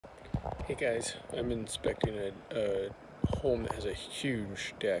Hey guys, I'm inspecting a home that has a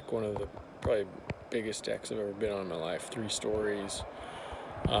huge deck, one of the probably biggest decks I've ever been on in my life, 3 stories.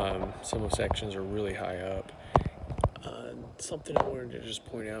 Some of the sections are really high up. Something I wanted to just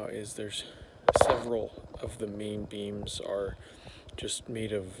point out is there's several of the main beams are just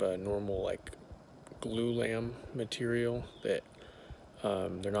made of normal like glue lam material that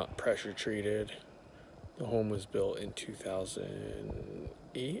they're not pressure treated. The home was built in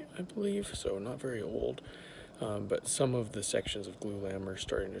 2008, I believe, so not very old. But some of the sections of glue lam are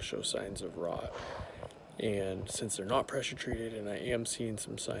starting to show signs of rot. And since they're not pressure treated and I am seeing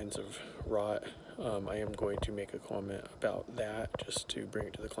some signs of rot, I am going to make a comment about that just to bring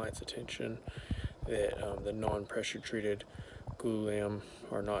it to the client's attention that the non-pressure treated glue lam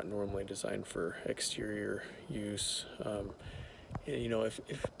are not normally designed for exterior use. You know,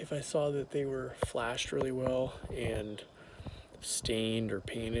 if I saw that they were flashed really well and stained or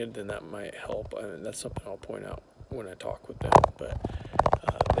painted, then that might help. I mean, that's something I'll point out when I talk with them, but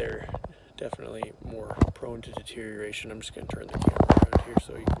they're definitely more prone to deterioration. I'm just going to turn the camera around here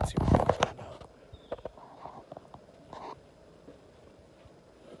so you can see what I'm talking about.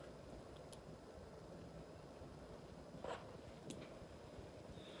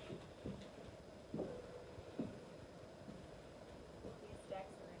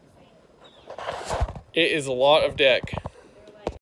 It is a lot of deck.